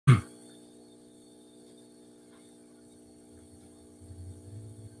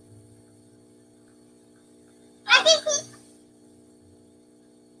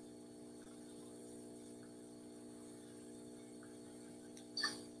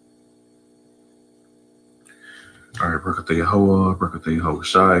All right, Brakatah Yahweh, Brakatah Yahweh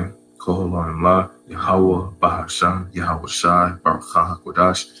Shai, Koholam La, Yahweh, Bahasham, Yahweh Shai, Baruch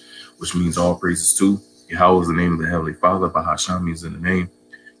HaKodash, which means all praises to. Yahweh is the name of the Heavenly Father, Bahasham means in the name.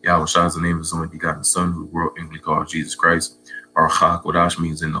 Yahweh Shai is the name of his only begotten Son, who the world inwardly called Jesus Christ. Baruch HaKodash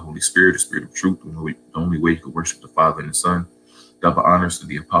means in the Holy Spirit, the Spirit of truth, the only way you can worship the Father and the Son. Double honors to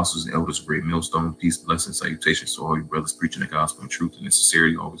the apostles and elders of Great Millstone. Peace, blessings, salutations to all you brothers preaching the gospel in truth and in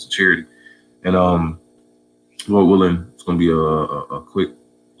sincerity, always in charity. And Lord willing, it's going to be a quick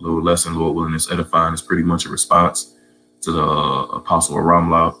little lesson. Lord willing, it's edifying. It's pretty much a response to the Apostle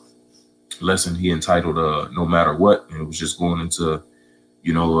Aramla lesson he entitled No Matter What. And it was just going into,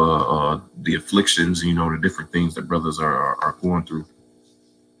 the afflictions, the different things that brothers are going through.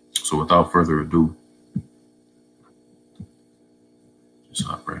 So without further ado, just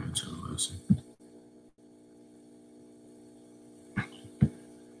hop right into the lesson.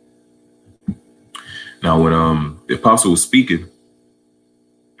 Now, when the apostle was speaking,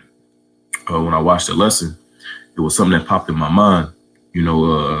 when I watched the lesson, it was something that popped in my mind.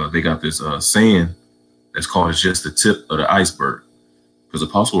 They got this saying that's called "It's just the tip of the iceberg." Because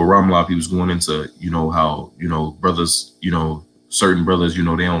Apostle Aramla, he was going into, how, brothers, certain brothers, they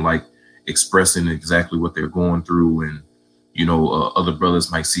don't like expressing exactly what they're going through. And, other brothers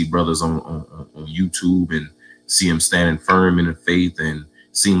might see brothers on YouTube and see them standing firm in the faith and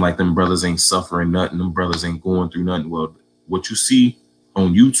seem like them brothers ain't suffering nothing. Them brothers ain't going through nothing. Well, what you see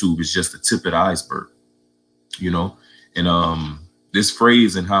on YouTube is just the tip of the iceberg, and this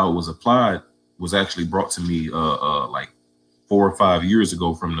phrase and how it was applied was actually brought to me like 4 or 5 years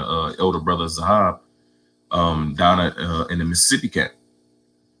ago from the elder brother Zahab down at in the Mississippi camp.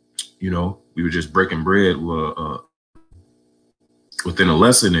 We were just breaking bread within a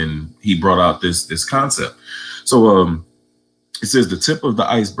lesson, and he brought out this concept. So it says the tip of the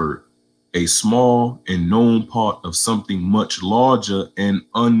iceberg, a small and known part of something much larger and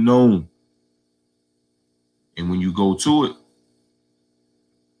unknown. And when you go to it,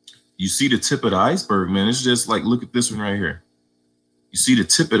 you see the tip of the iceberg, man. It's just like, look at this one right here. You see the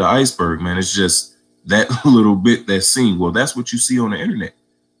tip of the iceberg, man. It's just that little bit that's seen. Well, that's what you see on the internet.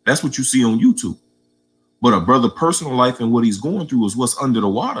 That's what you see on YouTube. But a brother's personal life and what he's going through is what's under the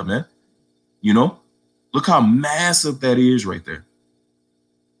water, man. Look how massive that is right there.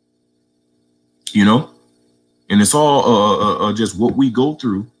 And it's all just what we go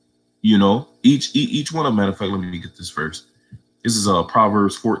through, each one of them. Matter of fact, let me get this first. This is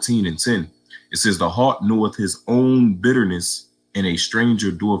Proverbs 14:10. It says, the heart knoweth his own bitterness, and a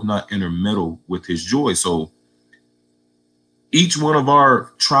stranger doeth not intermeddle with his joy. So each one of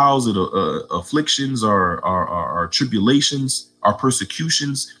our trials and afflictions, our tribulations, our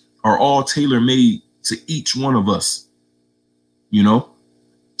persecutions are all tailor-made to each one of us,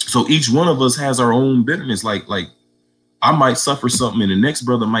 So each one of us has our own bitterness. Like I might suffer something and the next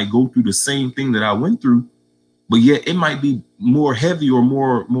brother might go through the same thing that I went through, but yet it might be more heavy or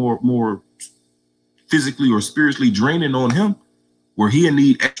more physically or spiritually draining on him, where he'll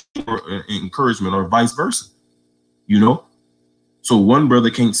need extra encouragement, or vice versa, So one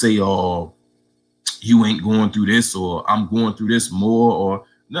brother can't say, oh, you ain't going through this, or I'm going through this more, or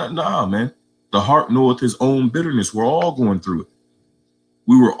nah, man. The heart knoweth his own bitterness. We're all going through it.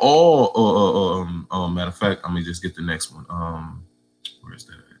 We were all, matter of fact, let me just get the next one. Where is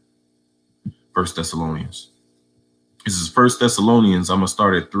that? 1 Thessalonians. This is 1 Thessalonians. I'm going to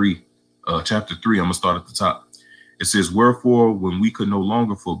start at 3, chapter 3. I'm going to start at the top. It says, wherefore, when we could no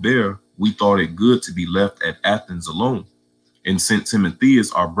longer forbear, we thought it good to be left at Athens alone, and sent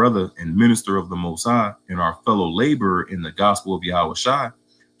Timotheus, our brother and minister of the Most High, and our fellow laborer in the gospel of Yahweh Shai,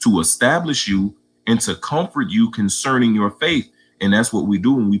 to establish you and to comfort you concerning your faith. And that's what we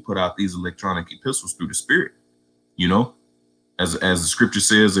do when we put out these electronic epistles through the Spirit. As the scripture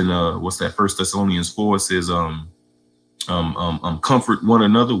says in what's that, 1 Thessalonians 4, it says comfort one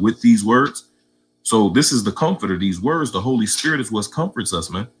another with these words. So this is the comfort of these words. The Holy Spirit is what comforts us,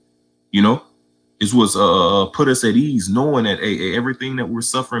 man. It's what's put us at ease, knowing that everything that we're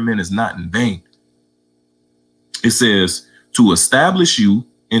suffering, man, is not in vain. It says to establish you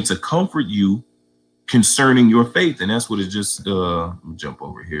and to comfort you concerning your faith. And that's what it just, let me jump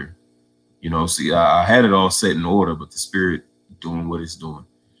over here. See, I had it all set in order, but the Spirit doing what it's doing.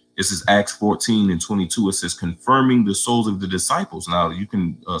 This is Acts 14:22. It says confirming the souls of the disciples. Now you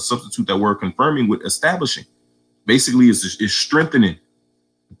can substitute that word confirming with establishing. Basically, it's strengthening.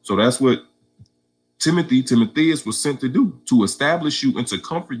 So that's what Timotheus was sent to do, to establish you and to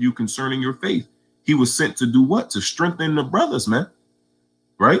comfort you concerning your faith. He was sent to do what? To strengthen the brothers, man.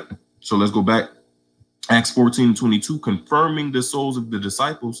 Right? So let's go back. Acts 14:22, confirming the souls of the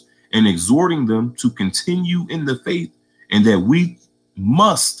disciples and exhorting them to continue in the faith, and that we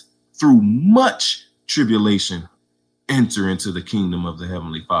must, through much tribulation, enter into the kingdom of the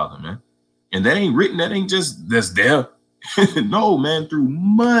Heavenly Father, man. And that ain't written, that ain't just that's there. No, man, through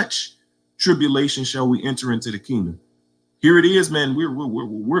much tribulation shall we enter into the kingdom. Here it is, man.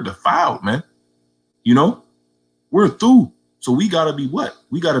 We're defiled, man. You know, we're through. So we gotta be what?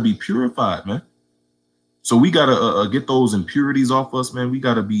 We gotta be purified, man. So we gotta get those impurities off us, man. We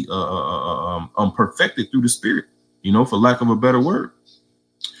gotta be perfected through the Spirit, you know, for lack of a better word.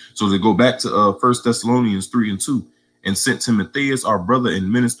 So to go back to 1 Thessalonians 3:2, and sent Timotheus, our brother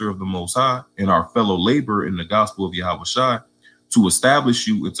and minister of the Most High, and our fellow laborer in the gospel of Yahushua, to establish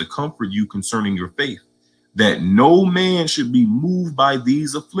you and to comfort you concerning your faith, that no man should be moved by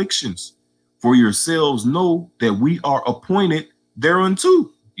these afflictions. For yourselves know that we are appointed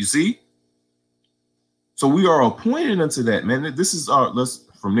thereunto. You see? So we are appointed unto that, man. This is our, let's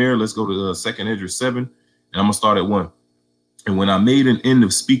go to 2 Esdras 7, and I'm going to start at 1. And when I made an end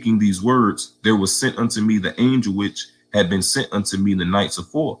of speaking these words, there was sent unto me the angel which had been sent unto me the nights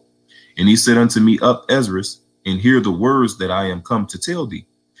afore. And he said unto me, Up, Esdras, and hear the words that I am come to tell thee.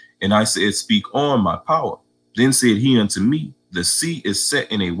 And I said, Speak on, my power. Then said he unto me, The sea is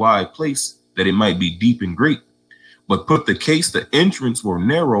set in a wide place, that it might be deep and great. But put the case, the entrance were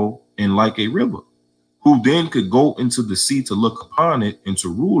narrow and like a river. Who then could go into the sea to look upon it and to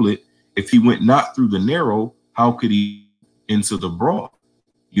rule it? If he went not through the narrow, how could he into the broad?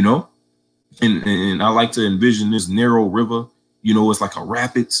 You know? And I like to envision this narrow river, you know, it's like a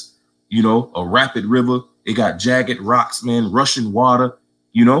rapids, you know, a rapid river. It got jagged rocks, man, rushing water,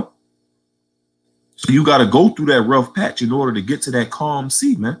 you know? So you got to go through that rough patch in order to get to that calm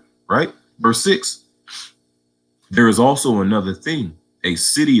sea, man, right? Verse 6, there is also another thing. A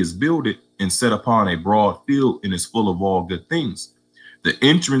city is builded and set upon a broad field and is full of all good things. The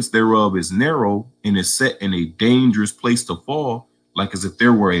entrance thereof is narrow and is set in a dangerous place to fall, like as if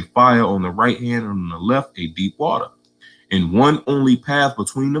there were a fire on the right hand and on the left a deep water. And one only path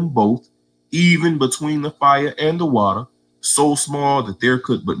between them both, even between the fire and the water, so small that there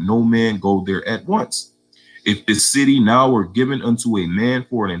could but no man go there at once. If this city now were given unto a man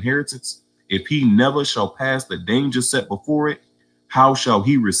for an inheritance, if he never shall pass the danger set before it, how shall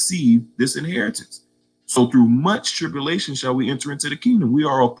he receive this inheritance? So through much tribulation shall we enter into the kingdom. We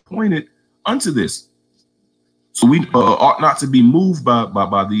are appointed unto this. So we ought not to be moved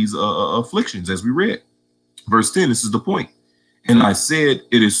by these afflictions, as we read. Verse 10, this is the point. And I said,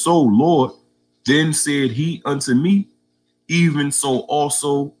 It is so, Lord. Then said he unto me, Even so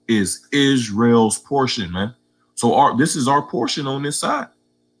also is Israel's portion, man. So this is our portion on this side.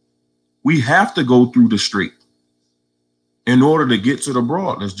 We have to go through the strait in order to get to the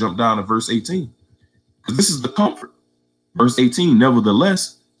broad. Let's jump down to verse 18. Because this is the comfort. Verse 18,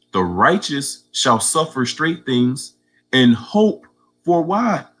 nevertheless, the righteous shall suffer straight things and hope for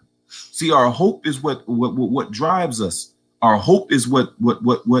why? See, our hope is what drives us. Our hope is what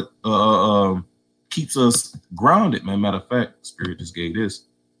keeps us grounded, man. Matter of fact, Spirit just gave this.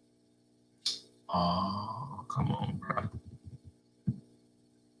 Oh, come on, bro.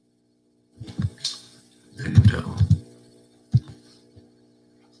 The devil.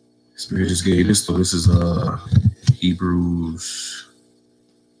 Spirit just gave this. So this is Hebrews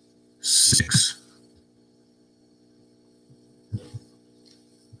 6.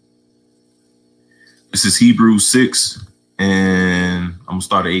 This is Hebrews 6, and I'm gonna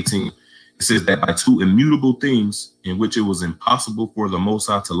start at 18. It says that by two immutable things in which it was impossible for the Most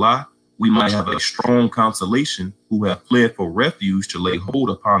High to lie, we might have a strong consolation who have fled for refuge to lay hold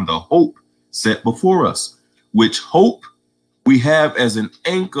upon the hope set before us, which hope we have as an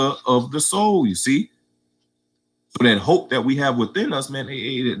anchor of the soul, you see? So that hope that we have within us, man,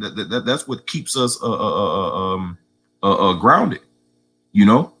 that's what keeps us grounded, you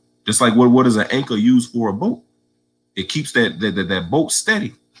know? Just like what is an anchor used for a boat? It keeps that boat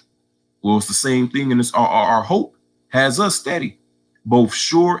steady. Well, it's the same thing, and it's our hope has us steady, both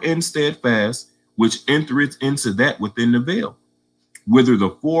sure and steadfast, which entereth into that within the veil, whither the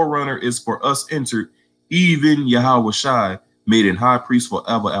forerunner is for us entered, even Yahushua, made in high priest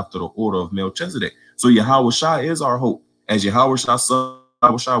forever after the order of Melchizedek. So Yahushua is our hope. As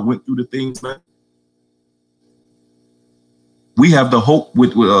Yahushua went through the things, man, we have the hope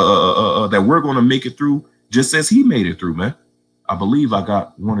that we're going to make it through, just as he made it through, man. I believe I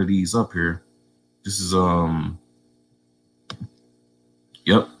got one of these up here. This is 2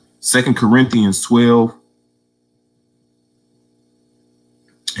 Corinthians 12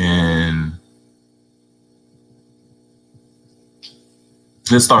 and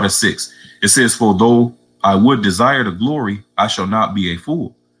Let's start at 6. It says, for though I would desire the glory, I shall not be a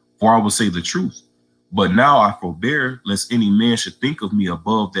fool, for I will say the truth. But now I forbear, lest any man should think of me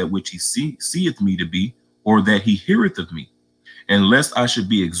above that which he seeth me to be, or that he heareth of me, and lest I should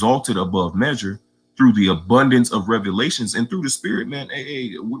be exalted above measure through the abundance of revelations. And through the Spirit, man,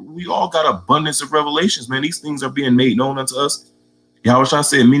 we all got abundance of revelations, man. These things are being made known unto us. Yahushua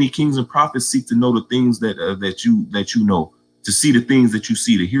said, many kings and prophets seek to know the things that you know, to see the things that you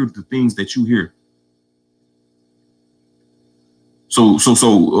see, to hear the things that you hear. So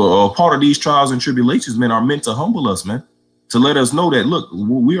part of these trials and tribulations, man, are meant to humble us, man, to let us know that, look,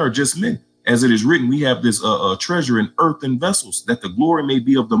 we are just men. As it is written, we have this treasure in earthen vessels, that the glory may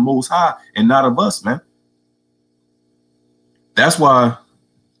be of the Most High and not of us, man. That's why,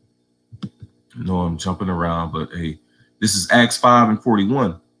 I'm jumping around, but hey, this is Acts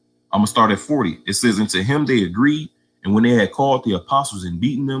 5:41. I'm going to start at 40. It says, and to him they agreed, and when they had called the apostles and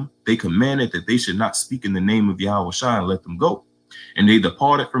beaten them, they commanded that they should not speak in the name of Yahushua and let them go. And they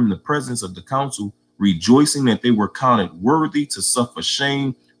departed from the presence of the council, rejoicing that they were counted worthy to suffer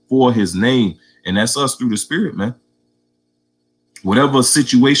shame for his name. And that's us through the Spirit, man. Whatever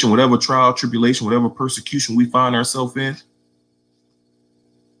situation, whatever trial, tribulation, whatever persecution we find ourselves in,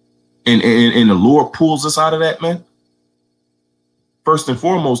 and the Lord pulls us out of that, man. First and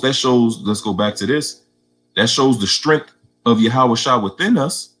foremost, that shows, let's go back to this, that shows the strength of Yahushua within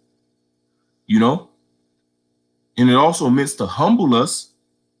us, and it also means to humble us,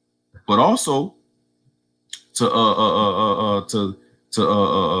 but also to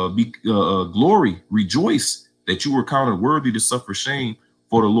be glory, rejoice that you were counted worthy to suffer shame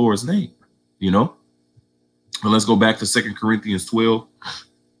for the Lord's name, But let's go back to 2 Corinthians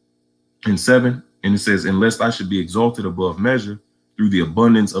 12:7, and it says, and lest I should be exalted above measure through the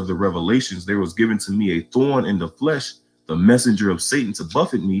abundance of the revelations, there was given to me a thorn in the flesh, the messenger of Satan to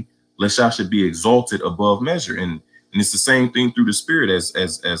buffet me, lest I should be exalted above measure. And it's the same thing through the Spirit as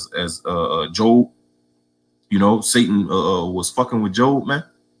Job. Satan was fucking with Job, man.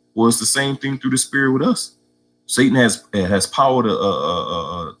 Well, it's the same thing through the Spirit with us. Satan has power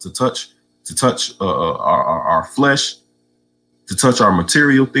to touch our flesh, to touch our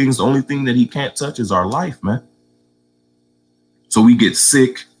material things. The only thing that he can't touch is our life, man. So we get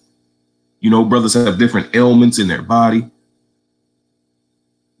sick. Brothers have different ailments in their body,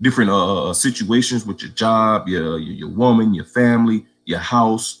 different situations with your job, your woman, your family, your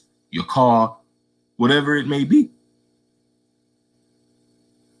house, your car, whatever it may be.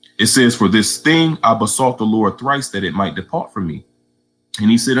 It says, for this thing I besought the Lord thrice that it might depart from me.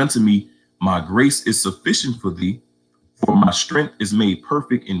 And he said unto me, my grace is sufficient for thee, for my strength is made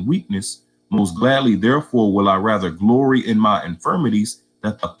perfect in weakness. Most gladly, therefore, will I rather glory in my infirmities,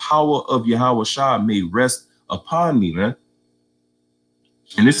 that the power of Yahushua may rest upon me, man.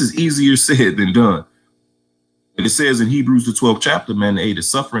 And this is easier said than done. But it says in Hebrews the 12th chapter, man, the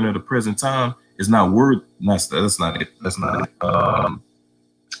suffering of the present time is not worth. That's not it. That's not it.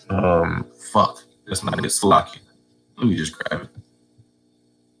 Fuck. That's not it. Slocky. Let me just grab it.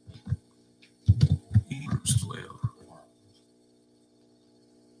 Hebrews 12.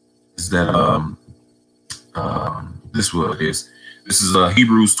 Is that this is what it is. This is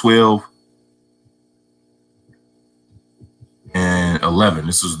Hebrews 12:11.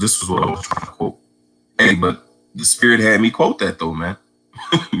 This is what I was trying to quote. Hey, but the Spirit had me quote that though, man.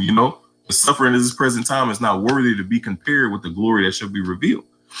 The suffering of this present time is not worthy to be compared with the glory that shall be revealed.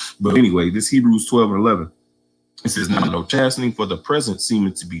 But anyway, this Hebrews 12:11. It says, now no chastening for the present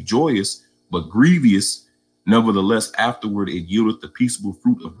seemeth to be joyous, but grievous. Nevertheless, afterward it yieldeth the peaceable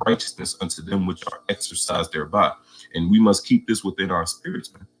fruit of righteousness unto them which are exercised thereby. And we must keep this within our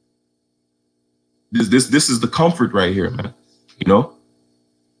spirits, man. This is the comfort right here, man.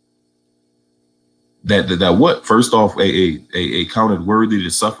 That what? First off, a counted worthy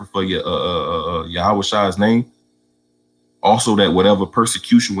to suffer for Yahushua's name. Also, that whatever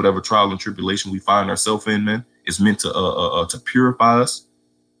persecution, whatever trial and tribulation we find ourselves in, man, is meant to purify us.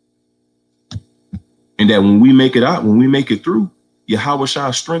 And that when we make it out, when we make it through,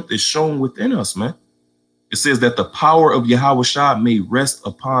 Yahushua's strength is shown within us, man. It says that the power of Yahushua may rest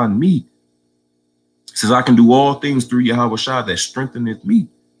upon me. It says I can do all things through Yahushua that strengtheneth me.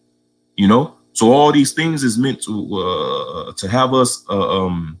 So all these things is meant to have us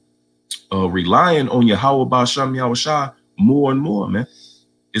relying on Yahweh B'Shem Yahushua more and more, man.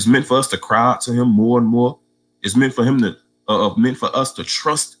 It's meant for us to cry out to him more and more. It's meant for him to meant for us to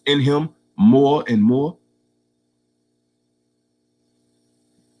trust in him more and more.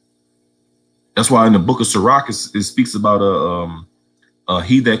 That's why in the book of Sirach, it speaks about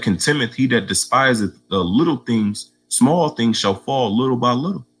he that contemneth, he that despiseth little things, small things shall fall little by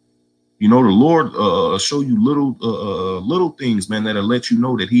little. You know, the Lord show you little things, man, that'll let you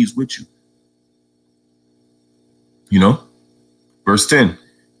know that he's with you. You know, verse 10,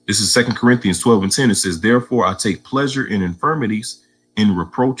 this is 2 Corinthians 12 and 10. It says, therefore, I take pleasure in infirmities, in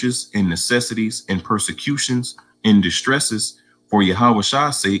reproaches, in necessities, in persecutions, in distresses, for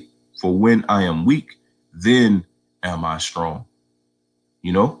Yahweh's sake, for when I am weak, then am I strong.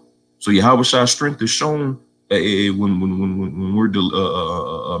 You know, so Yahweh's strength is shown when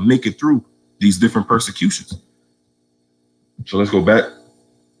we're make it through these different persecutions. So let's go back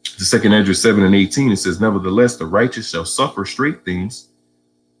to 2 Esdras 7 and 18. It says, nevertheless, the righteous shall suffer straight things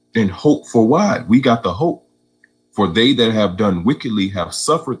and hope for wide. We got the hope. For they that have done wickedly have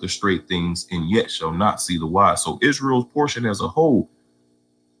suffered the straight things and yet shall not see the wide. So Israel's portion as a whole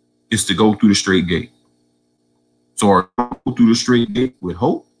is to go through the straight gate. So are you going to go through the straight gate with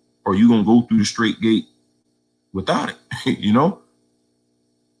hope, or are you going to go through the straight gate without it? You know?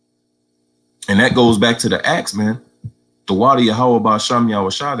 And that goes back to the Acts, man. The Wadi Yahweh Ba'asham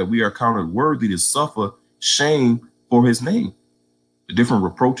Yahushua, that we are counted worthy to suffer shame for his name. The different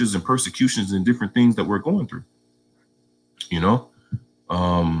reproaches and persecutions and different things that we're going through. You know?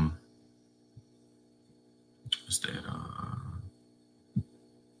 What's that?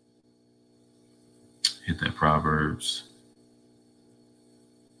 Hit that Proverbs.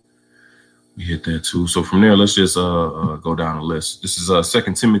 We hit that too. So from there, let's just go down the list. This is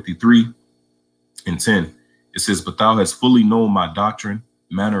 2 Timothy 3 and 10. It says, but thou hast fully known my doctrine,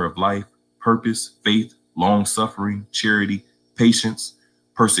 manner of life, purpose, faith, long suffering, charity, patience,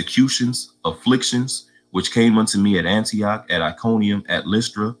 persecutions, afflictions, which came unto me at Antioch, at Iconium, at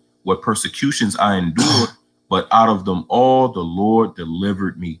Lystra, what persecutions I endured, but out of them all the Lord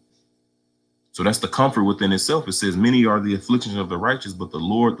delivered me. So that's the comfort within itself. It says, many are the afflictions of the righteous, but the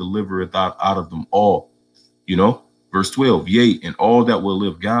Lord delivereth out of them all. You know, verse 12, yea, and all that will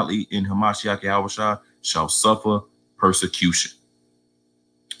live godly in Hamashiach Yahushua shall suffer persecution.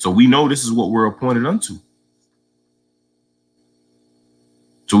 So we know this is what we're appointed unto.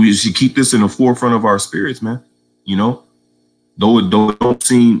 So we should keep this in the forefront of our spirits, man. You know, though it don't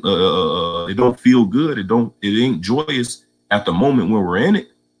seem, it don't feel good. It ain't joyous at the moment when we're in it.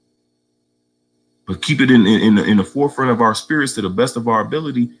 But keep it in the forefront of our spirits to the best of our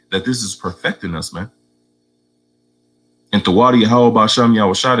ability that this is perfecting us, man. And to Wadi Yahweh Ba'asham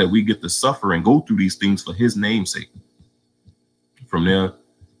Yahushua, that we get to suffer and go through these things for his name's sake. From there,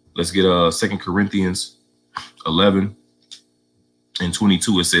 let's get 2 Corinthians 11 and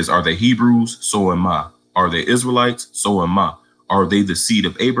 22. It says, are they Hebrews? So am I. Are they Israelites? So am I. Are they the seed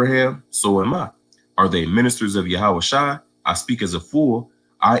of Abraham? So am I. Are they ministers of Yahushua? I speak as a fool.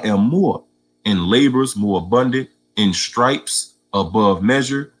 I am more. In labors more abundant, in stripes above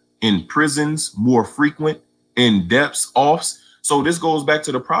measure, in prisons more frequent, in depths oft. So this goes back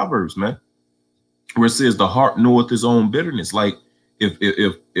to the Proverbs, man, where it says the heart knoweth his own bitterness. Like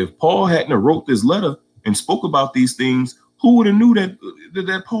if Paul hadn't wrote this letter and spoke about these things, who would have knew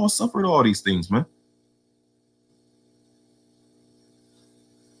that Paul suffered all these things, man?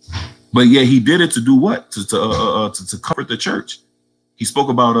 But yeah, he did it to do what? To comfort the church. He spoke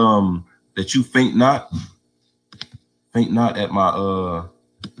about that you faint not at my let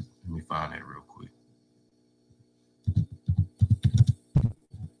me find that real quick.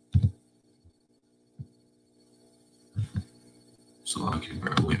 So I can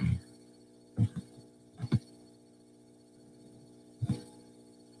bear with me.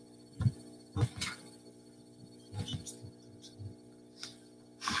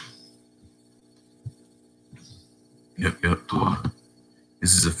 Yep.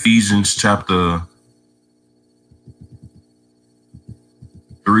 This is Ephesians chapter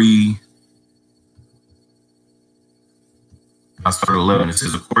 3. I start 11. It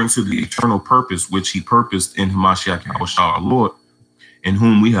says, according to the eternal purpose which he purposed in Hamashiach Yahushua our Lord, in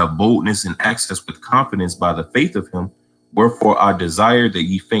whom we have boldness and access with confidence by the faith of him. Wherefore I desire that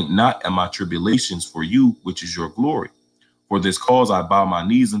ye faint not at my tribulations for you, which is your glory. For this cause I bow my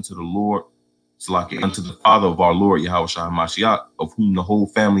knees unto the Lord, unto the Father of our Lord Yahushua Hamashiach, of whom the whole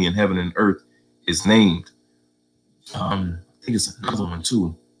family in heaven and earth is named. I think it's another one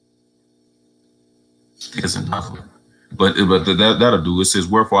too. I think it's another one. But that'll do. It says,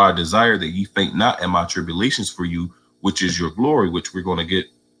 wherefore I desire that ye faint not at my tribulations for you, which is your glory, which we're going to get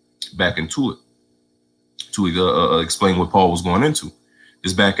back into it to explain what Paul was going into.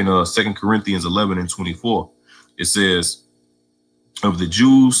 It's back in 2 Corinthians 11 and 24. It says, of the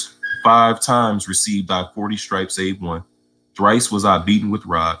Jews, 5 times received I 40 stripes, save one. Thrice was I beaten with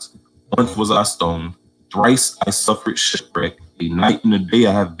rods. Once was I stoned. Thrice I suffered shipwreck. A night and a day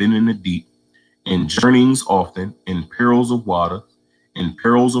I have been in the deep. in journeyings often, in perils of water, in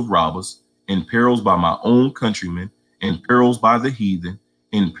perils of robbers, in perils by my own countrymen, in perils by the heathen,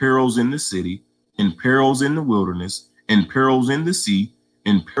 in perils in the city, in perils in the wilderness, in perils in the sea,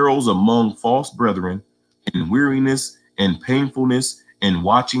 in perils among false brethren, in weariness and painfulness, in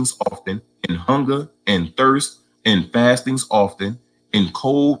watchings often, in hunger and thirst, in fastings often, in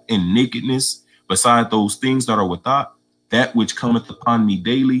cold and nakedness, beside those things that are without, that which cometh upon me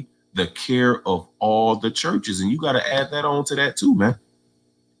daily, the care of all the churches. And you got to add that on to that too, man.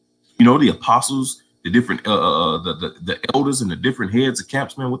 You know, the apostles, the different the elders and the different heads of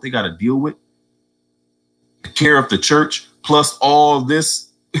camps, man, what they got to deal with, the care of the church, plus all this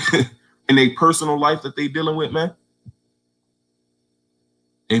in their personal life that they dealing with, man.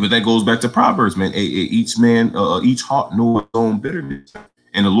 Hey, but that goes back to Proverbs, man. Each man, each heart knows its own bitterness,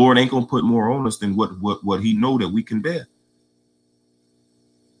 and the Lord ain't gonna put more on us than what He know that we can bear.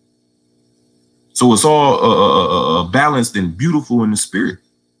 So it's all balanced and beautiful in the spirit,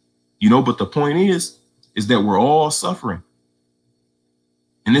 you know. But the point is that we're all suffering,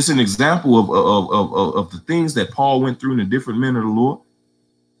 and it's an example of the things that Paul went through in the different men of the Lord,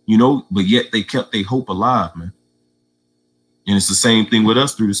 you know. But yet they kept their hope alive, man. And it's the same thing with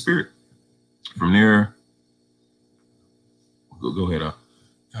us through the Spirit. From there, go ahead.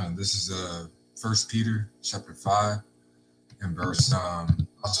 This is 1 Peter chapter 5 and verse I'll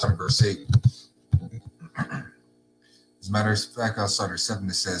start at verse 8. As a matter of fact, I'll start at 7.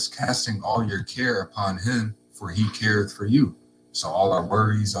 It says, casting all your care upon him, for he careth for you. So all our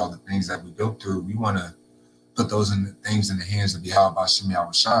worries, all the things that we go through, we want to put those things in the hands of Yahweh Bashem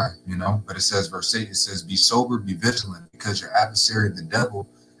Yahweh Shai, you know. But it says, verse 8, it says, be sober, be vigilant, because your adversary, the devil,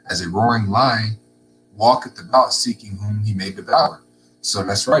 as a roaring lion, walketh about seeking whom he may devour. So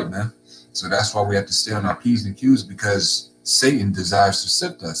that's right, man. So that's why we have to stay on our P's and Q's, because Satan desires to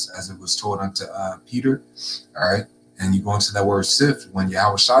sift us, as it was told unto Peter. All right. And you go into that word sift, when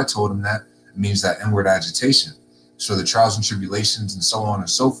Yahweh Shai told him that, it means that inward agitation. So the trials and tribulations and so on and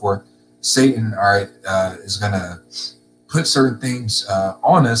so forth, Satan, all right, is going to put certain things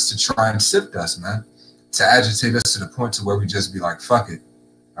on us to try and sift us, man, to agitate us to the point to where we just be like, fuck it.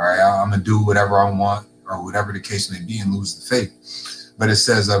 All right, I'm going to do whatever I want, or whatever the case may be, and lose the faith. But it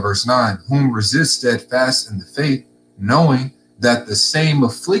says, verse 9, whom resist steadfast in the faith, knowing that the same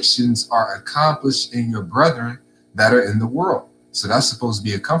afflictions are accomplished in your brethren that are in the world. So that's supposed to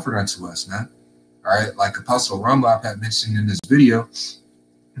be a comfort unto us, man. All right, like Apostle Rumlop had mentioned in this video,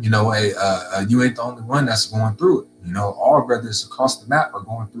 you know, you ain't the only one that's going through it. You know, all brothers across the map are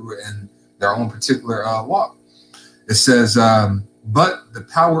going through it in their own particular walk. It says, but the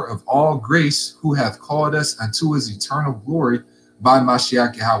power of all grace, who hath called us unto his eternal glory by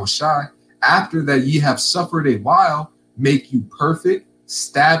Mashiach Yahweh Shai, after that ye have suffered a while, make you perfect,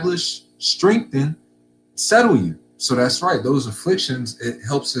 establish, strengthen, settle you. So that's right. Those afflictions, it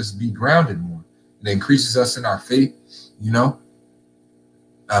helps us be grounded more. It increases us in our faith, you know.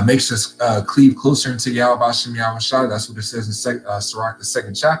 Makes us cleave closer into Yahweh Bashem Yahweh Shai. That's what it says in Sirach, the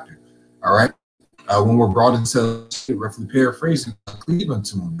 2nd chapter. All right. When we're brought into, roughly paraphrasing, cleave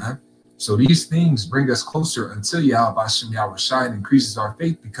unto him, man. So these things bring us closer until Yahweh Bashem Yahweh Shai, and increases our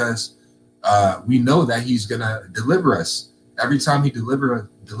faith, because we know that he's going to deliver us. Every time he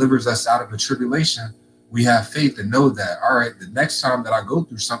delivers us out of a tribulation, we have faith and know that, all right, the next time that I go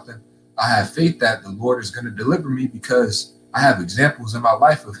through something, I have faith that the Lord is going to deliver me, because I have examples in my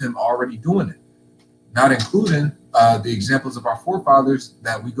life of him already doing it, not including the examples of our forefathers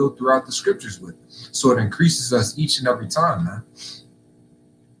that we go throughout the scriptures with. So it increases us each and every time, man.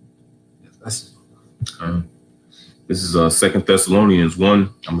 This is 2 Thessalonians 1.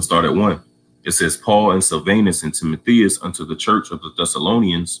 I'm going to start at 1. It says, Paul and Silvanus and Timotheus unto the church of the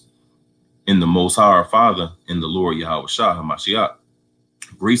Thessalonians in the Most High our Father, in the Lord Yahweh Shai HaMashiach.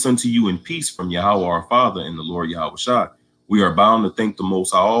 Grace unto you and peace from Yahweh our Father and the Lord Yahweh Shai. We are bound to thank the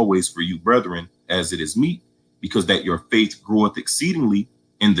Most High always for you, brethren, as it is meet, because that your faith groweth exceedingly,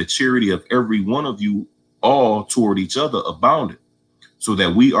 and the charity of every one of you all toward each other abounded, so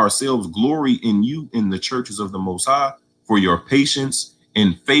that we ourselves glory in you in the churches of the Most High for your patience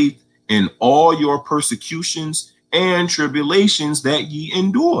and faith in all your persecutions and tribulations that ye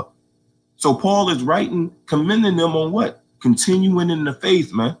endure. So Paul is writing, commending them on what? Continuing in the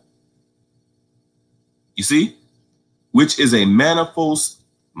faith, man. You see? Which is a manifest,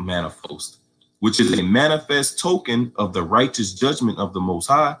 which is a manifest token of the righteous judgment of the Most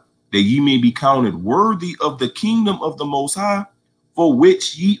High, that ye may be counted worthy of the kingdom of the Most High, for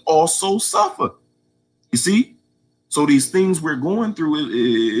which ye also suffer. You see? So these things we're going through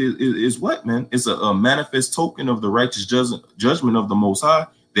is what, man? It's a manifest token of the righteous judgment of the Most High,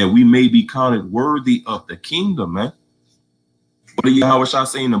 that we may be counted worthy of the kingdom, man. What did Yahweh Shah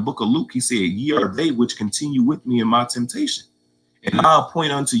say in the book of Luke? He said, ye are they which continue with me in my temptation. And I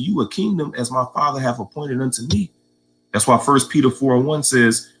appoint unto you a kingdom as my Father hath appointed unto me. That's why 1 Peter 4:1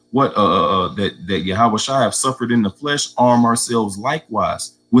 says, what that Yahweh Shah have suffered in the flesh, arm ourselves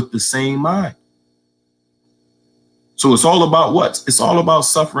likewise with the same mind. So it's all about what? It's all about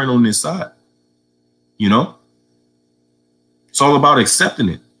suffering on this side. You know, it's all about accepting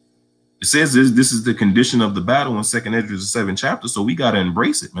it. It says this is the condition of the battle in 2nd Esdras, the 7th chapter. So we got to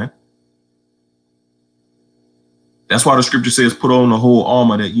embrace it, man. That's why the scripture says, put on the whole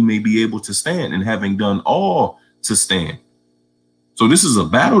armor that you may be able to stand, and having done all to stand. So this is a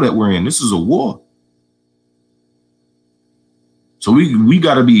battle that we're in. This is a war. So we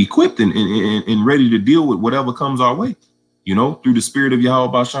got to be equipped and ready to deal with whatever comes our way, you know, through the spirit of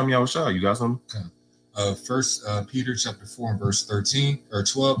Yahweh Basham Yahweh Shah. You got something? Okay. First Peter chapter 4 and verse 13 or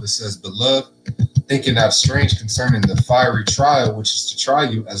 12, it says, beloved, thinking not strange concerning the fiery trial, which is to try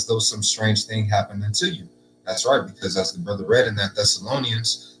you as though some strange thing happened unto you. That's right, because as the brother read in that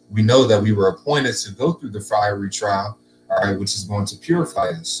Thessalonians, we know that we were appointed to go through the fiery trial, all right, which is going to purify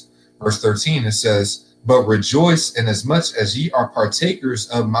us. Verse 13, it says, but rejoice inasmuch as ye are partakers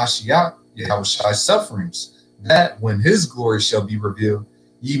of Mashiach, Yahushai's sufferings, that when his glory shall be revealed,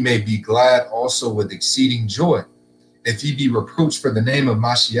 ye may be glad also with exceeding joy. If ye be reproached for the name of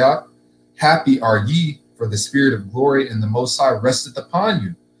Mashiach, happy are ye, for the spirit of glory and the Most High resteth upon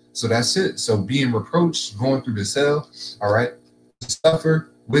you. So that's it. So being reproached, going through this hell, all right, to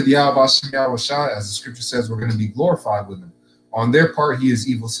suffer with Yahweh Shah, as the scripture says, we're going to be glorified with him. On their part, he is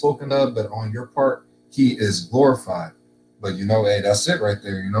evil spoken of, but on your part, he is glorified. But you know, hey, that's it right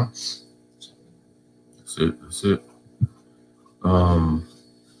there, you know. That's it. That's it.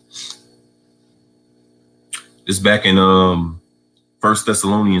 It's back in 1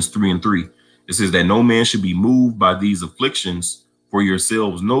 Thessalonians 3:3. It says that no man should be moved by these afflictions, for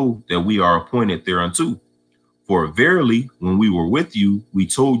yourselves know that we are appointed thereunto. For verily, when we were with you, we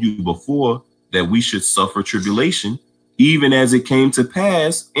told you before that we should suffer tribulation, even as it came to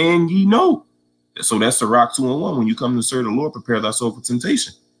pass, and ye know. So that's Sirach 2:1. When you come to serve the Lord, prepare thy soul for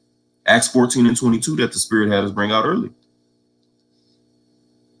temptation. Acts 14:22 that the Spirit had us bring out early.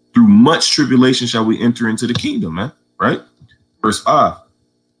 Through much tribulation shall we enter into the kingdom, man. Right? Verse 5.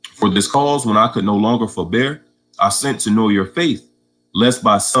 For this cause, when I could no longer forbear, I sent to know your faith, lest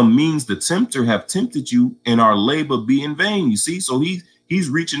by some means the tempter have tempted you and our labor be in vain. You see, so he's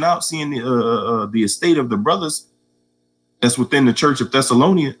reaching out, seeing the estate of the brothers that's within the church of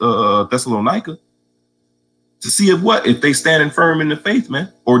Thessalonica, to see if they standing firm in the faith,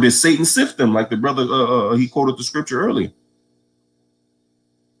 man, or did Satan sift them, like the brother he quoted the scripture earlier.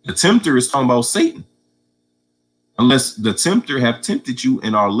 The tempter is talking about Satan. Unless the tempter have tempted you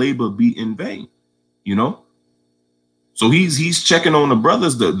and our labor be in vain, you know. So he's checking on the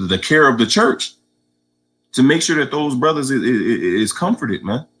brothers, the care of the church, to make sure that those brothers is comforted,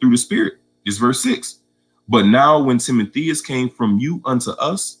 man, through the Spirit. It's verse 6. But now when Timotheus came from you unto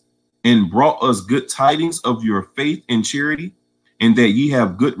us and brought us good tidings of your faith and charity, and that ye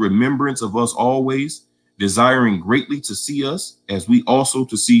have good remembrance of us always, desiring greatly to see us, as we also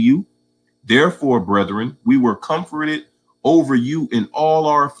to see you. Therefore, brethren, we were comforted over you in all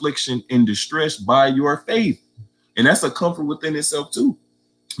our affliction and distress by your faith. And that's a comfort within itself too,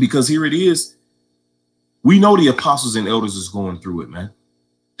 because here it is. We know the apostles and elders is going through it, man.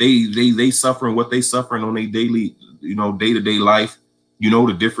 They suffering what they suffering on their daily, you know, day-to-day life. You know,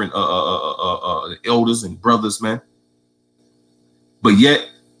 the different elders and brothers, man. But yet,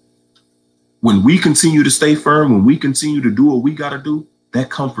 when we continue to stay firm, when we continue to do what we got to do, that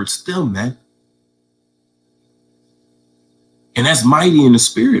comforts them, man. And that's mighty in the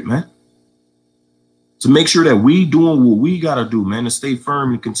spirit, man. To make sure that we doing what we got to do, man, to stay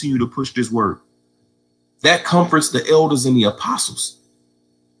firm and continue to push this word. That comforts the elders and the apostles.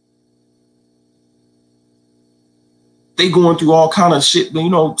 They going through all kind of shit, you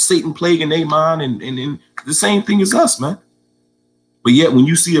know, Satan plaguing their mind, and the same thing as us, man. But yet when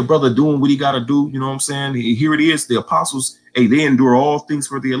you see a brother doing what he got to do, you know what I'm saying? Here it is. The apostles, hey, they endure all things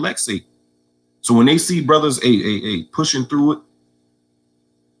for the elect's sake. So when they see brothers, pushing through it,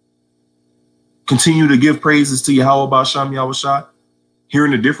 continue to give praises to Yahweh Basham Yahweh Shah,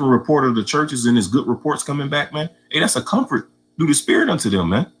 hearing a different report of the churches and his good reports coming back, man. Hey, that's a comfort through the Spirit unto them,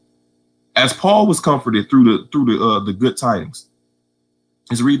 man. As Paul was comforted through the good tidings.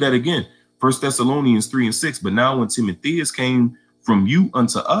 Let's read that again. 1 Thessalonians 3:6. But now when Timotheus came from you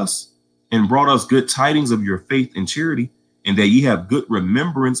unto us and brought us good tidings of your faith and charity, and that ye have good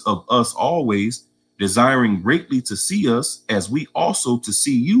remembrance of us always, desiring greatly to see us, as we also to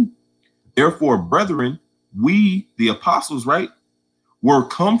see you. Therefore, brethren, we, the apostles, right, were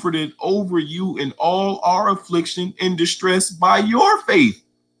comforted over you in all our affliction and distress by your faith.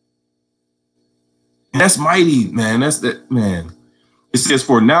 And that's mighty, man. That's that, man. It says,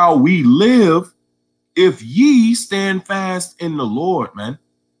 for now we live if ye stand fast in the Lord, man.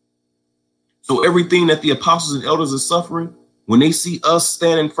 So everything that the apostles and elders are suffering, when they see us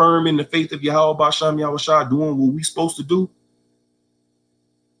standing firm in the faith of Yahweh Basham Yahushua, doing what we supposed to do,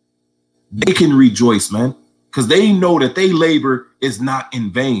 they can rejoice, man, because they know that their labor is not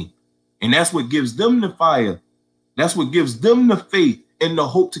in vain. And that's what gives them the fire. That's what gives them the faith and the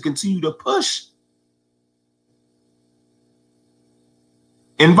hope to continue to push.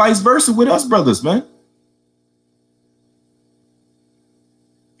 And vice versa with us, brothers, man.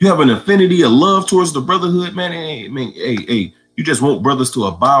 You have an affinity, a love towards the brotherhood, man. Hey, you just want brothers to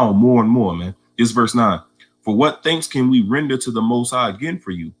abound more and more, man. This verse 9. For what thanks can we render to the Most High again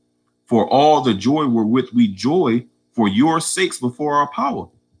for you? For all the joy wherewith we joy for your sakes before our power.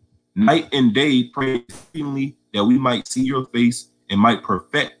 Night and day pray that we might see your face and might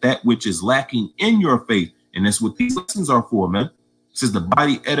perfect that which is lacking in your faith. And that's what these lessons are for, man. It says the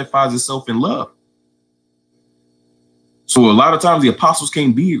body edifies itself in love. So a lot of times the apostles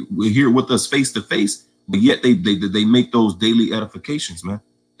can't be here with us face to face, but yet they make those daily edifications, man.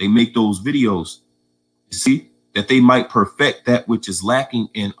 They make those videos, you see, that they might perfect that which is lacking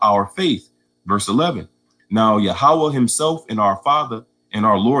in our faith. Verse 11. Now Yahweh himself and our Father and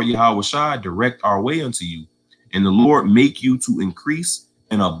our Lord Yahweh Shai direct our way unto you, and the Lord make you to increase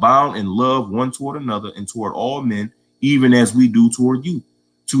and abound in love one toward another and toward all men, even as we do toward you,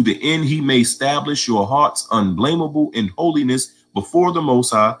 to the end he may establish your hearts unblameable in holiness before the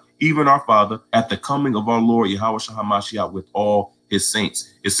Most High, even our Father, at the coming of our Lord Yahweh Shahamashiach with all his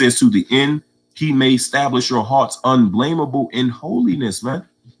saints. It says to the end he may establish your hearts unblameable in holiness, man.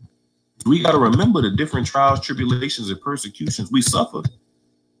 We got to remember the different trials, tribulations, and persecutions we suffer.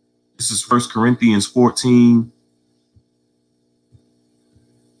 This is 1 Corinthians 14.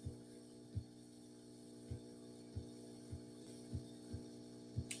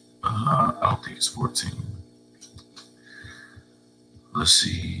 I don't think it's 14. Let's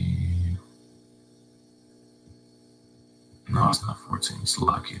see. No, it's not 14. It's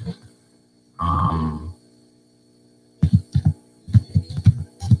lucky.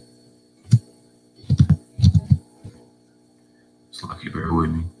 It's lucky. Bear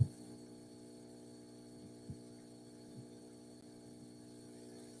with me.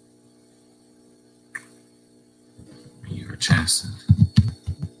 You're chastened.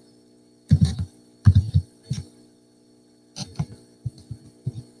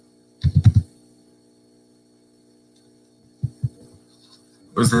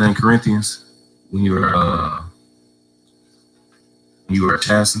 What's that in Corinthians? When you were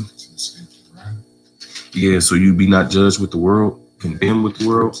chastened? Yeah, so you be not judged with the world, condemned with the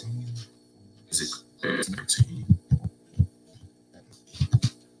world. Is it 13?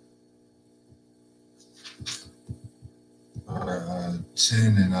 Uh,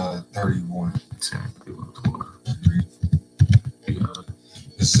 10 and 31. 10.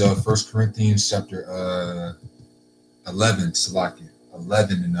 It's 1 Corinthians chapter 11, Salakia,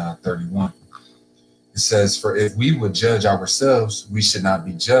 11 and 31. It says, for if we would judge ourselves, we should not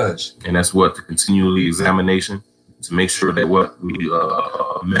be judged. And that's what the continually examination, to make sure that what we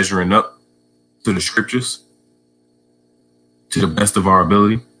measuring up to the scriptures to the best of our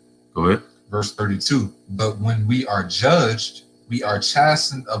ability. Go ahead. Verse 32. But when we are judged, we are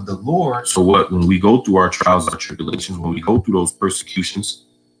chastened of the Lord. So what? When we go through our trials, our tribulations, when we go through those persecutions,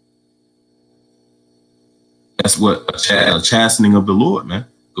 that's what a chastening of the Lord, man.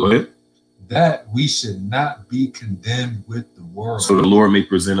 Go ahead. That we should not be condemned with the world. So the Lord may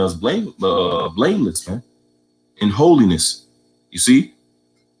present us blameless, man, in holiness. You see?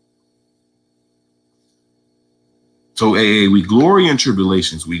 So we glory in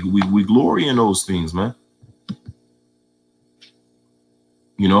tribulations. We glory in those things, man.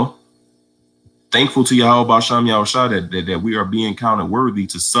 You know? Thankful to Yahweh Basham Yahushua that we are being counted worthy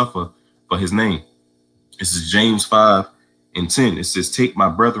to suffer for his name. This is James 5 and 10. It says, take my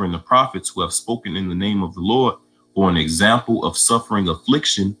brethren, the prophets who have spoken in the name of the Lord, for an example of suffering,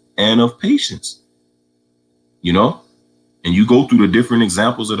 affliction, and of patience. You know? And you go through the different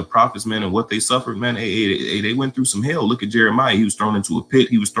examples of the prophets, man, and what they suffered, man. They went through some hell. Look at Jeremiah. He was thrown into a pit.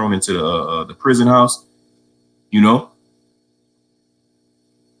 He was thrown into the prison house. You know?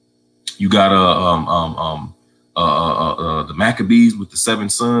 You got the Maccabees with the 7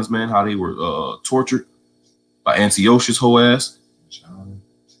 sons, man, how they were tortured by Antiochus' whole ass.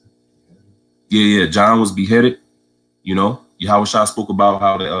 Yeah. John was beheaded. You know, Yahushua spoke about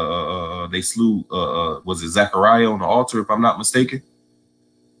how they slew, was it Zechariah on the altar, if I'm not mistaken?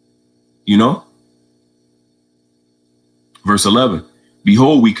 You know? Verse 11,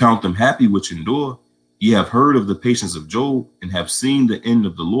 behold, we count them happy which endure. Ye have heard of the patience of Job and have seen the end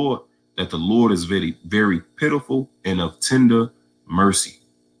of the Lord, that the Lord is very, very pitiful and of tender mercy.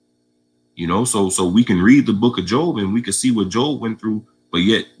 You know, so we can read the book of Job and we can see what Job went through, but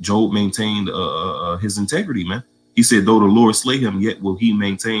yet Job maintained his integrity, man. He said, though the Lord slay him, yet will he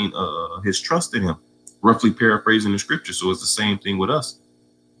maintain his trust in him. Roughly paraphrasing the scripture. So it's the same thing with us.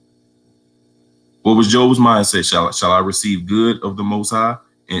 What was Job's mindset? Shall I receive good of the Most High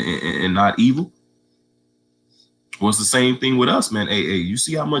and not evil? Well, it's the same thing with us, man. Hey, you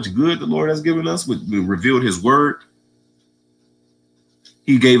see how much good the Lord has given us? We revealed his word.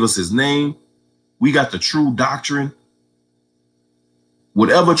 He gave us his name. We got the true doctrine.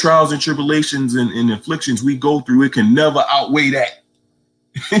 Whatever trials and tribulations and afflictions we go through, it can never outweigh that.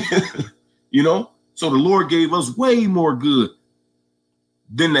 You know? So the Lord gave us way more good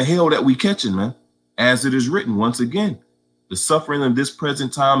than the hell that we catching, man. As it is written, once again, the suffering of this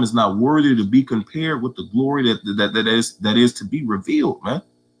present time is not worthy to be compared with the glory that is to be revealed, man.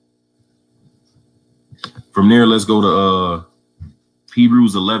 From there, let's go to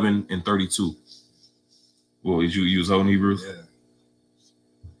Hebrews 11 and 32. Well, did you use whole Hebrews? Yeah.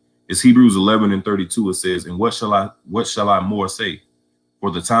 It's Hebrews 11 and 32. It says, and what shall I more say?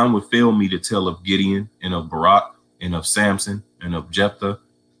 For the time would fail me to tell of Gideon and of Barak and of Samson and of Jephthah,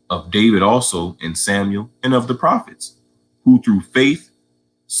 of David also and Samuel, and of the prophets, who through faith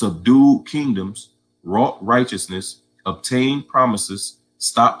subdued kingdoms, wrought righteousness, obtained promises,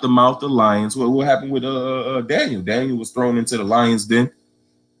 stopped the mouth of lions. What happened with Daniel? Daniel was thrown into the lion's den,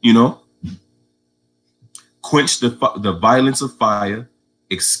 you know, quenched the violence of fire,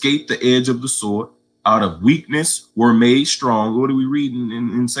 escaped the edge of the sword, out of weakness were made strong. What are we reading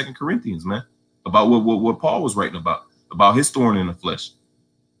in 2 Corinthians, man? About what Paul was writing about his thorn in the flesh.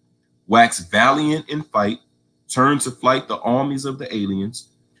 Wax valiant in fight, turn to flight the armies of the aliens.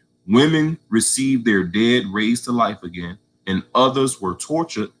 Women received their dead raised to life again, and others were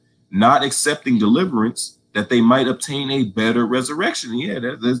tortured, not accepting deliverance, that they might obtain a better resurrection. Yeah,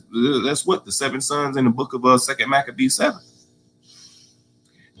 that's what the 7 sons in the book of 2 Maccabees 7.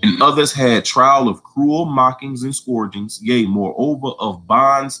 And others had trial of cruel mockings and scourgings, yea, moreover, of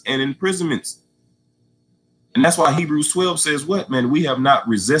bonds and imprisonments. And that's why Hebrews 12 says what, man? We have not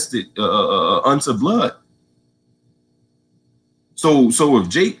resisted unto blood. So if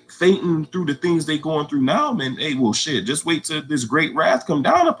Jake fainting through the things they going through now, man, hey, well, shit, just wait till this great wrath come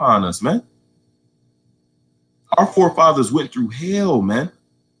down upon us, man. Our forefathers went through hell, man.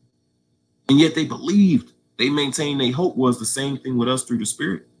 And yet they believed. They maintained their hope was the same thing with us through the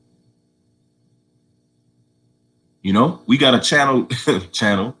Spirit. You know, we got a channel,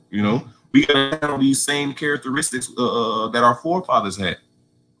 you know. We got to have these same characteristics that our forefathers had.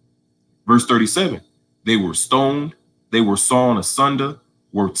 Verse 37, they were stoned, they were sawn asunder,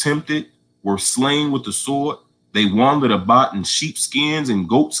 were tempted, were slain with the sword. They wandered about in sheepskins and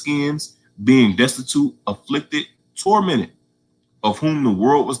goatskins, being destitute, afflicted, tormented, of whom the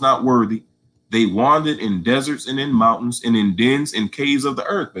world was not worthy. They wandered in deserts and in mountains and in dens and caves of the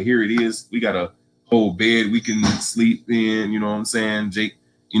earth. But here it is. We got a whole bed we can sleep in. You know what I'm saying, Jake?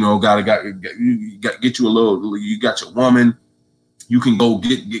 You know, get you a little. You got your woman. You can go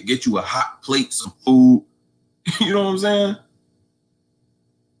get you a hot plate, some food. You know what I'm saying?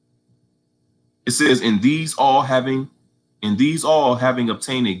 It says, in these all having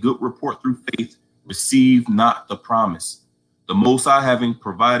obtained a good report through faith, receive not the promise. The Most High having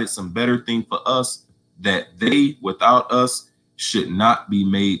provided some better thing for us, that they without us should not be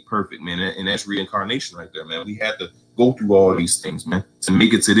made perfect, man. And that's reincarnation right there, man. We had to go through all these things, man, to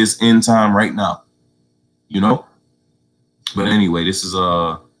make it to this end time right now, you know. But anyway, this is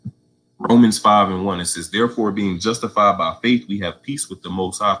Romans 5:1. It says, therefore, being justified by faith, we have peace with the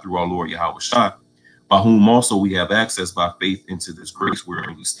Most High through our Lord Yahushua, by whom also we have access by faith into this grace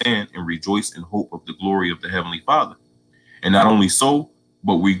wherein we stand and rejoice in hope of the glory of the Heavenly Father. And not only so,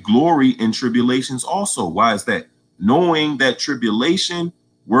 but we glory in tribulations also. Why is that? Knowing that tribulation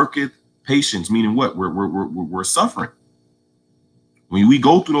worketh patience, meaning what? We're suffering. When we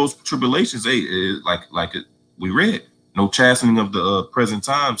go through those tribulations, we read, no chastening of the present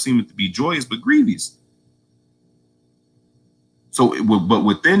time seemeth to be joyous, but grievous. So, but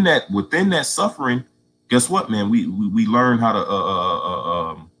within that suffering, guess what, man? We learn how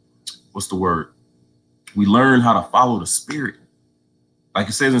to what's the word? We learn how to follow the Spirit, like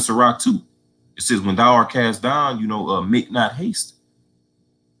it says in Sirach 2. It says, when thou art cast down, you know, make not haste.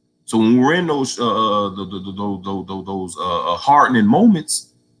 So when we're in those hardening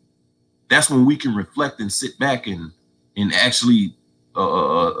moments, that's when we can reflect and sit back and actually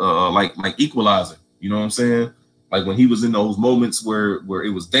like equalizer. You know what I'm saying? Like when he was in those moments where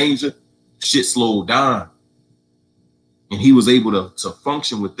it was danger, shit slowed down, and he was able to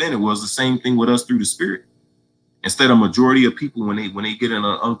function within it. Was the same thing with us through the Spirit. Instead of majority of people, when they get in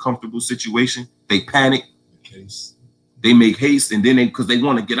an uncomfortable situation, they panic, they make haste, and then because they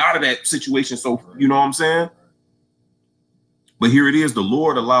want to get out of that situation. So you know what I'm saying? But here it is. The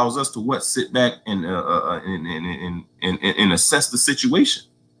Lord allows us to sit back and assess the situation,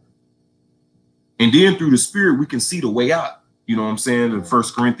 and then through the Spirit we can see the way out. You know what I'm saying? In 1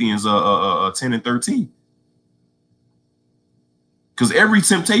 Corinthians 10 and 13. Because every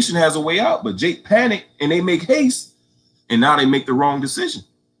temptation has a way out, but Jake panicked and they make haste, and now they make the wrong decision.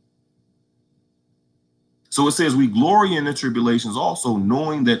 So it says, we glory in the tribulations also,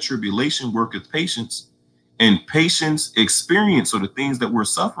 knowing that tribulation worketh patience, and patience experience. So the things that we're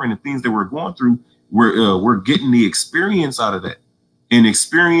suffering, the things that we're going through, we're getting the experience out of that. And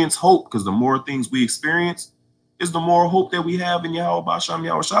experience hope, because the more things we experience is the more hope that we have in Yahweh Basham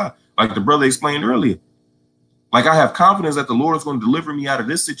Yahushua. Like the brother explained earlier. Like I have confidence that the Lord is going to deliver me out of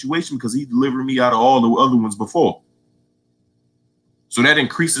this situation because he delivered me out of all the other ones before. So that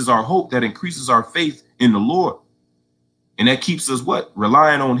increases our hope, that increases our faith in the Lord. And that keeps us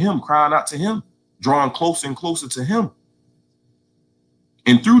relying on him, crying out to him, drawing closer and closer to him.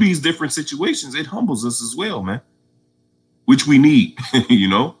 And through these different situations, it humbles us as well, man, which we need, you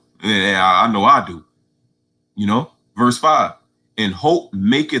know, and I know I do, you know. Verse 5, and hope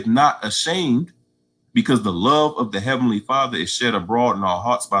maketh not ashamed, because the love of the Heavenly Father is shed abroad in our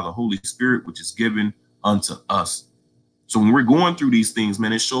hearts by the Holy Spirit, which is given unto us. So when we're going through these things,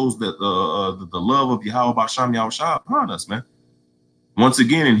 man, it shows that the love of Yahweh Basham Yahushua upon us, man. Once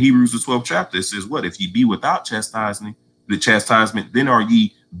again, in Hebrews the 12th chapter, it says, what? If ye be without chastisement, then are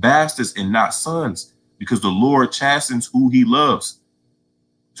ye bastards and not sons, because the Lord chastens who he loves.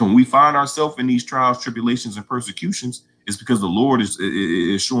 So when we find ourselves in these trials, tribulations, and persecutions, it's because the Lord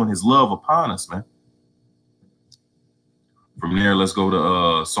is showing his love upon us, man. From there, let's go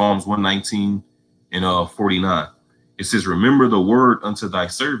to Psalms 119 and 49. It says, remember the word unto thy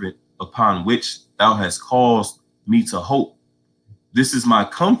servant, upon which thou hast caused me to hope. This is my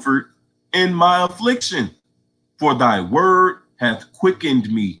comfort in my affliction, for thy word hath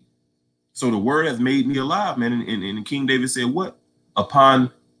quickened me. So the word has made me alive, man. And King David said, what?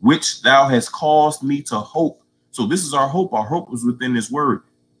 Upon which thou hast caused me to hope. So this is our hope. Our hope was within this word.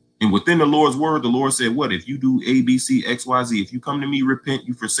 And within the Lord's word, the Lord said, what? If you do A, B, C, X, Y, Z, if you come to me, repent,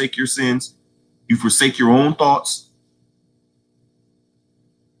 you forsake your sins, you forsake your own thoughts.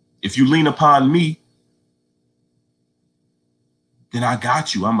 If you lean upon me, then I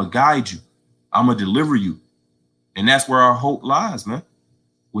got you. I'm going to guide you. I'm going to deliver you. And that's where our hope lies, man,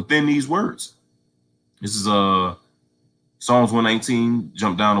 within these words. This is Psalms 119,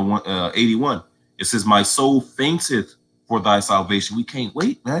 jump down to 81. It says, my soul fainteth for thy salvation. We can't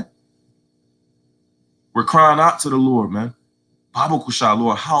wait, man. We're crying out to the Lord, man. Baba Kusha,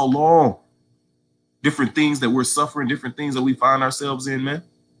 Lord, how long? Different things that we're suffering, different things that we find ourselves in, man.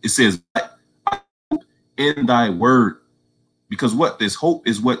 It says, in thy word. Because what? This hope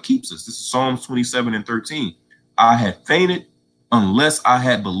is what keeps us. This is Psalms 27 and 13. I had fainted unless I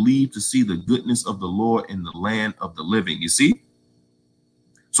had believed to see the goodness of the Lord in the land of the living. You see?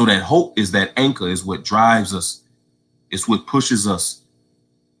 So that hope is that anchor, is what drives us. It's what pushes us.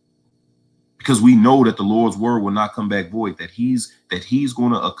 Because we know that the Lord's word will not come back void, that he's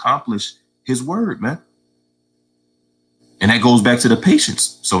going to accomplish his word, man. And that goes back to the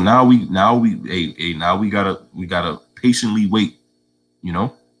patience. So now we gotta patiently wait, you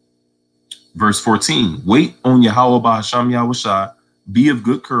know. Verse 14, wait on Yahweh Basham Yahushua, be of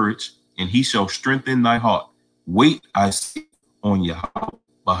good courage, and he shall strengthen thy heart. Wait, I say, on Yahweh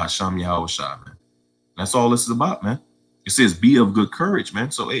Basham Yahushua, man. That's all this is about, man. It says, be of good courage, man.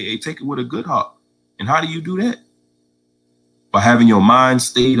 So, hey, take it with a good heart. And how do you do that? By having your mind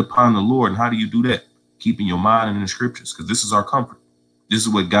stayed upon the Lord. And how do you do that? Keeping your mind in the scriptures, because this is our comfort. This is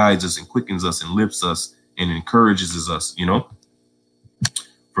what guides us and quickens us and lifts us and encourages us, you know.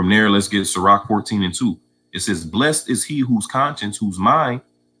 From there, let's get Sirach 14 and 2. It says, blessed is he whose conscience, whose mind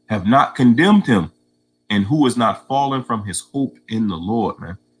have not condemned him, and who is not fallen from his hope in the Lord,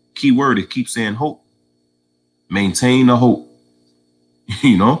 man. Key word, it keeps saying hope. Maintain the hope.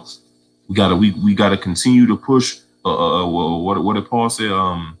 You know, we gotta continue to push. What did Paul say?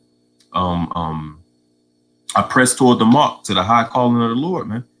 I press toward the mark, to the high calling of the Lord,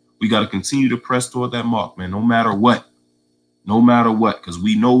 man. We got to continue to press toward that mark, man, no matter what. no matter what, because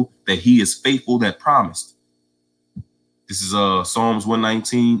we know that he is faithful that promised. This is Psalms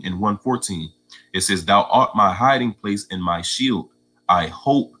 119 and 114. It says, thou art my hiding place and my shield. I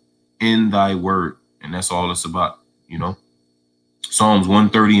hope in thy word. And that's all it's about, you know. Psalms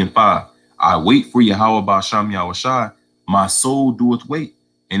 130 and 5. I wait for Yahweh Ba'asham Yahushai. My soul doeth wait,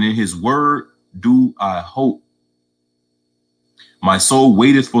 and in his word do I hope. My soul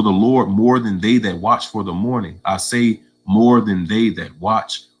waiteth for the Lord more than they that watch for the morning. I say more than they that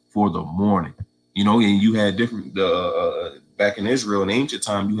watch for the morning. You know, and you had different back in Israel in ancient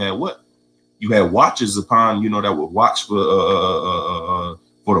time, you had what? You had watches upon, you know, that would watch for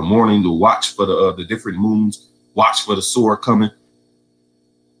the morning, to watch for the different moons, watch for the sword coming.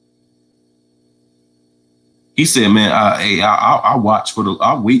 He said, man, I watch for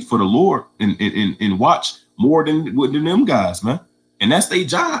I wait for the Lord and watch more than them guys, man. And that's their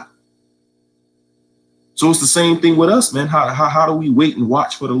job. So it's the same thing with us, man. How do we wait and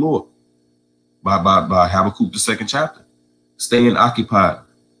watch for the Lord? By Habakkuk, the 2nd chapter. Staying occupied.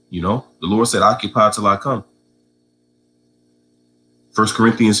 You know, the Lord said, occupy till I come. 1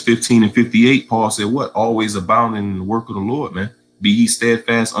 Corinthians 15 and 58, Paul said, what? Always abounding in the work of the Lord, man. Be ye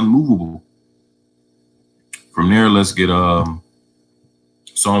steadfast, unmovable. From there, let's get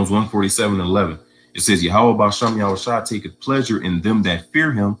Psalms 147 and 11. It says, Yahweh Ba'asham Yahushai taketh pleasure in them that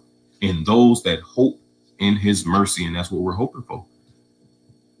fear him, in those that hope in his mercy. And that's what we're hoping for.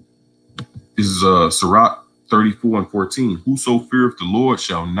 This is Sirach 34 and 14. Whoso feareth the Lord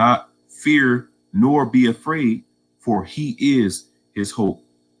shall not fear nor be afraid, for he is his hope.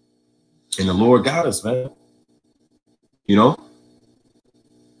 And the Lord got us, man. You know,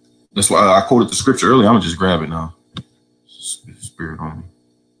 that's why I quoted the scripture earlier. I'm gonna just grab it now. Spirit on me.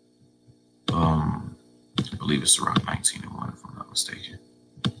 I believe it's Sirach 19 and 1, if I'm not mistaken.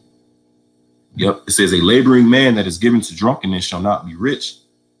 Yep, it says, a laboring man that is given to drunkenness shall not be rich,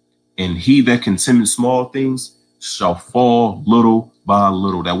 and he that contemneth small things shall fall little by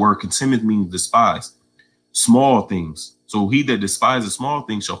little. That word contemneth means despise. Small things. So he that despises small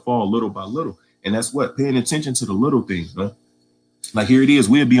things shall fall little by little. And that's what? Paying attention to the little things, man. Like here it is,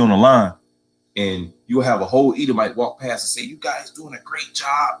 we'll be on the line and you'll have a whole Edomite walk past and say, you guys doing a great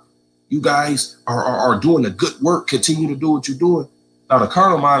job. You guys are doing a good work. Continue to do what you're doing. Now the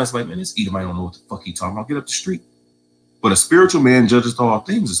carnal mind is like, man, this Edomite don't know what the fuck he talking about. Get up the street. But a spiritual man judges all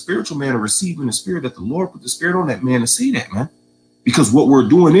things. A spiritual man are receiving the spirit that the Lord put the spirit on that man to say that, man. Because what we're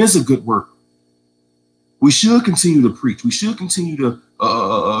doing is a good work. We should continue to preach. We should continue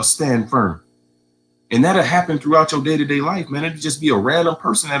to stand firm. And that'll happen throughout your day-to-day life, man. It'll just be a random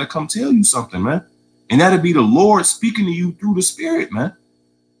person that'll come tell you something, man. And that'll be the Lord speaking to you through the spirit, man.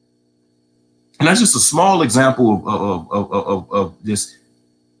 And that's just a small example of this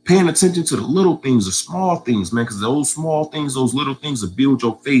paying attention to the little things, the small things, man, because those small things, those little things will build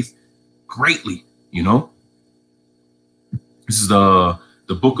your faith greatly, you know. This is the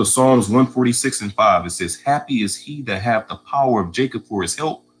book of Psalms 146 and 5. It says, happy is he that hath the power of Jacob for his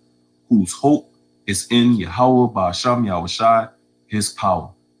help, whose hope is in Yahweh Ba'asham Yahushai, his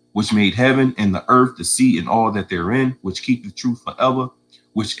power, which made heaven and the earth, the sea and all that therein, which keep the truth forever,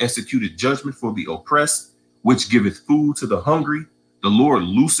 which executed judgment for the oppressed, which giveth food to the hungry. The Lord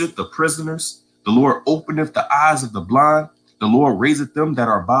looseth the prisoners. The Lord openeth the eyes of the blind. The Lord raiseth them that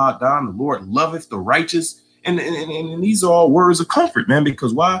are bowed down. The Lord loveth the righteous. And these are all words of comfort, man.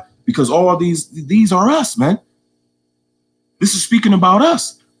 Because why? Because all these are us, man. This is speaking about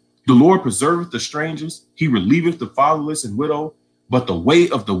us. The Lord preserveth the strangers. He relieveth the fatherless and widow. But the way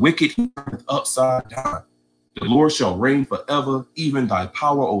of the wicked he turneth upside down. The Lord shall reign forever, even thy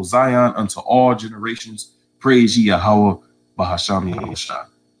power, O Zion, unto all generations. Praise ye Yahweh Ba'asham Yahushai.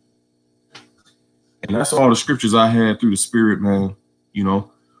 And that's all the scriptures I had through the spirit, man. You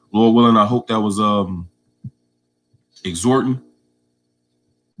know, Lord willing, I hope that was exhorting.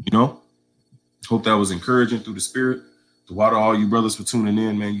 You know, hope that was encouraging through the spirit. To water all you brothers for tuning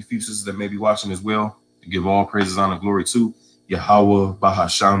in, man. You sisters that may be watching as well. To give all praises, honor, glory to Yahweh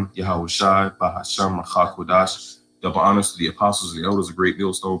Ba'asham Yahushai Ba'asham Machakodash. Double honors to the apostles and the elders, a great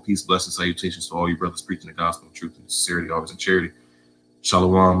millstone, peace, blessings, salutations to all you brothers preaching the gospel of truth and sincerity, always in charity.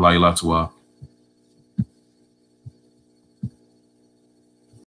 Shalom, la ilaha